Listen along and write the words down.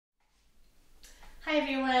Hi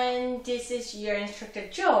everyone, this is your instructor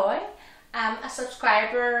Joy. A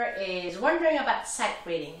subscriber is wondering about sight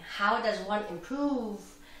reading. How does one improve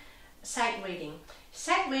sight reading?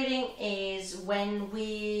 Sight reading is when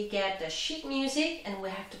we get the sheet music and we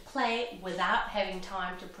have to play without having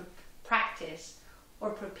time to practice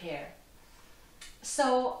or prepare.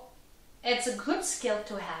 So it's a good skill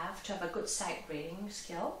to have a good sight reading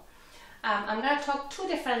skill. I'm going to talk two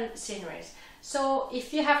different scenarios. So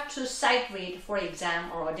if you have to sight read for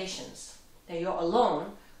exam or auditions, then you're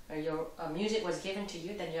alone, or your music was given to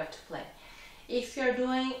you, then you have to play. If you're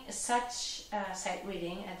doing such sight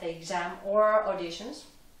reading at the exam or auditions,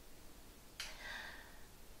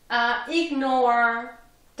 ignore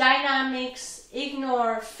dynamics,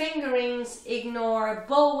 ignore fingerings, ignore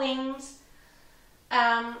bowings.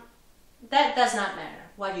 That does not matter.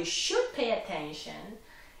 What you should pay attention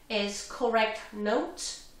is correct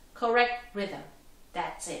notes, correct rhythm.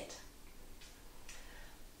 That's it.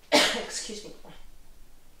 Excuse me.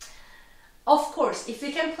 Of course, if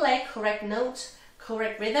you can play correct notes,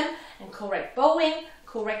 correct rhythm, and correct bowing,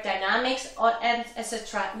 correct dynamics, and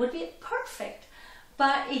etc., would be perfect.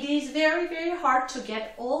 But it is very, very hard to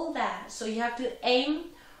get all that. So you have to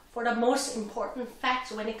aim for the most important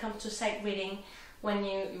facts when it comes to sight reading when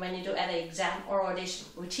you do at an exam or audition,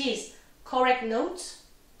 which is correct notes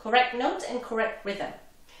and correct rhythm.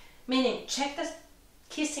 Meaning, check the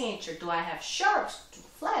key signature. Do I have sharps,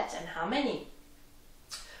 flats, and how many?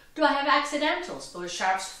 Do I have accidentals, both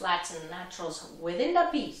sharps, flats, and naturals within the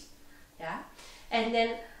piece? Yeah, and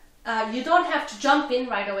then you don't have to jump in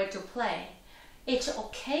right away to play. It's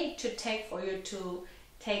okay to take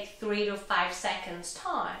 3 to 5 seconds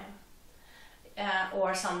time,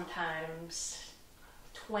 or sometimes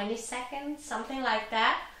 20 seconds, something like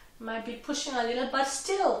that. Might be pushing a little, but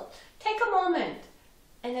still take a moment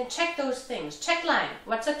and then check those things. Check line,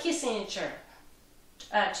 what's a key signature?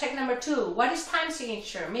 Check number 2, what is time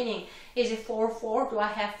signature? Meaning, is it 4/4? Do I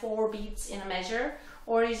have 4 beats in a measure?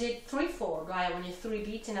 Or is it 3/4? Do I have only 3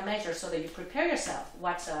 beats in a measure, so that you prepare yourself?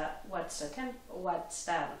 What's the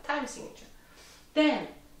time signature? Then,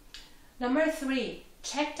 number 3,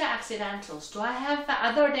 check the accidentals. Do I have,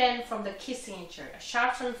 other than from the key signature,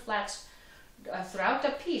 sharps and flats throughout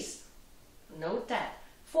the piece? Note that.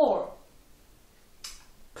 4,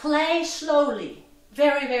 play slowly.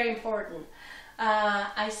 Very, very important.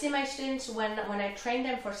 I see my students when I train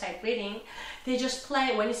them for sight reading, they just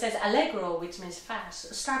play when it says allegro, which means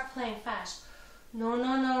fast. Start playing fast. No.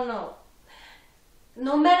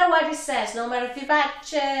 No matter what it says, no matter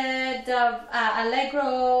vivace,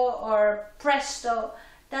 allegro, or presto,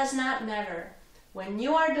 does not matter. When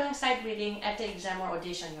you are doing sight reading at the exam or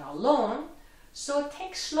audition, you're alone, so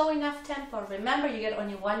take slow enough tempo. Remember, you get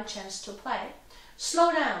only one chance to play.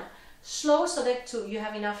 Slow down. Slow so that you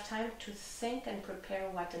have enough time to think and prepare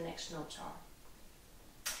what the next notes are.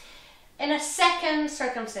 In a second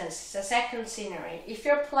circumstance, a second scenery, if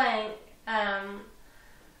you're playing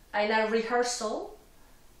in a rehearsal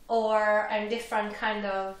or a different kind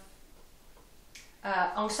of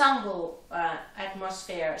ensemble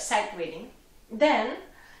atmosphere, sight reading, then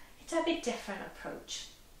it's a bit different approach.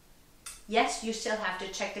 Yes, you still have to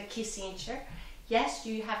check the key signature. Yes,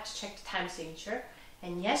 you have to check the time signature.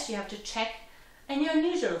 And yes, you have to check any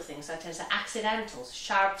unusual things such as accidentals,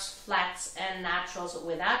 sharps, flats, and naturals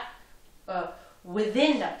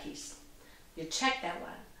within the piece. You check that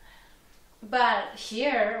one. But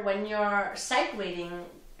here, when you're sight reading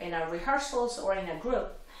in a rehearsals or in a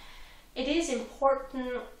group, it is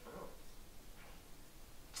important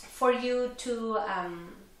for you to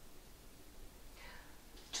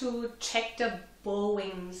check the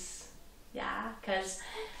bowings. Yeah, because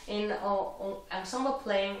in ensemble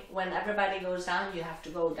playing, when everybody goes down, you have to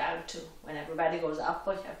go down too. When everybody goes up,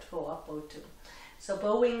 you have to go up too. So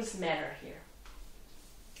bowings matter here.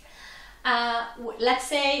 Let's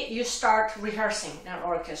say you start rehearsing in an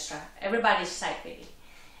orchestra. Everybody's sight reading,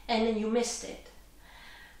 and then you missed it,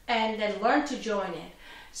 and then learn to join it.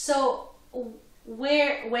 So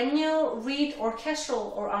when you read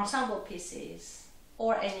orchestral or ensemble pieces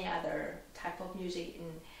or any other type of music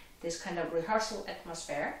in this kind of rehearsal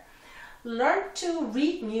atmosphere, learn to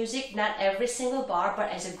read music, not every single bar,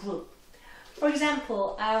 but as a group. For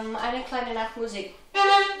example, eine kleine Nachtmusik.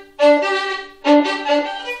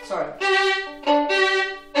 Sorry.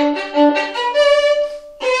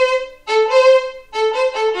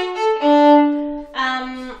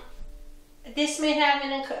 This may have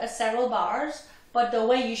several bars, but the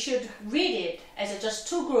way you should read it as just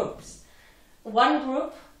 2 groups. One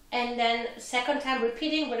group, and then second time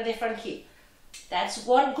repeating with a different key. That's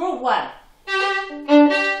group 1.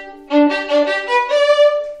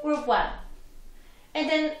 Group 1. And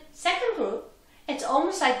then second group, it's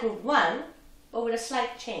almost like group 1, but with a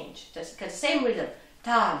slight change. Just because same rhythm.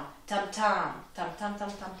 Tam, tam, tam, tam, tam,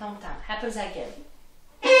 tam, tam, tam, tam. Happens again.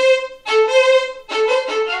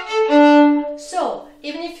 So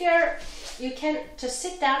even if you can just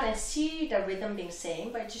sit down and see the rhythm being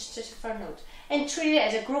same, but just for a note. And treat it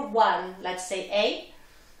as a group 1, let's say A,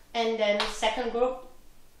 and then second group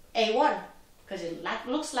A1, because it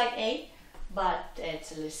looks like A, but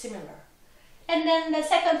it's a little similar. And then the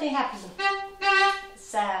second thing happens,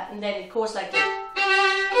 and then it goes like this.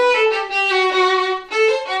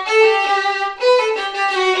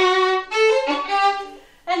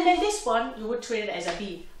 And then this one, you would treat it as a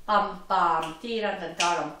B. Bum, bum, tiran,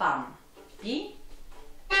 taram, bum. B.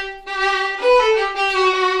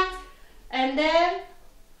 And then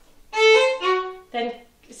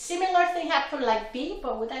similar thing happened like B,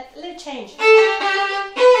 but with that little change.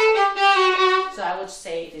 So I would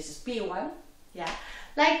say this is B1, yeah,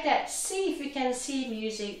 like that. See if you can see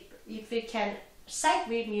music, if you can sight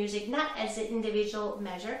read music not as an individual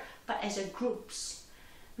measure, but as a groups.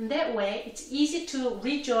 And that way, it's easy to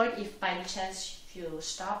rejoin if by any chance you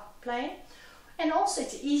stop playing, and also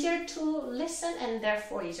it's easier to listen and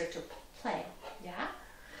therefore easier to play. Yeah.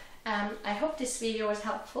 I hope this video was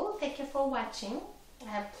helpful. Thank you for watching.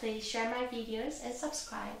 Please share my videos and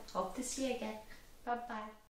subscribe. Hope to see you again. Bye bye.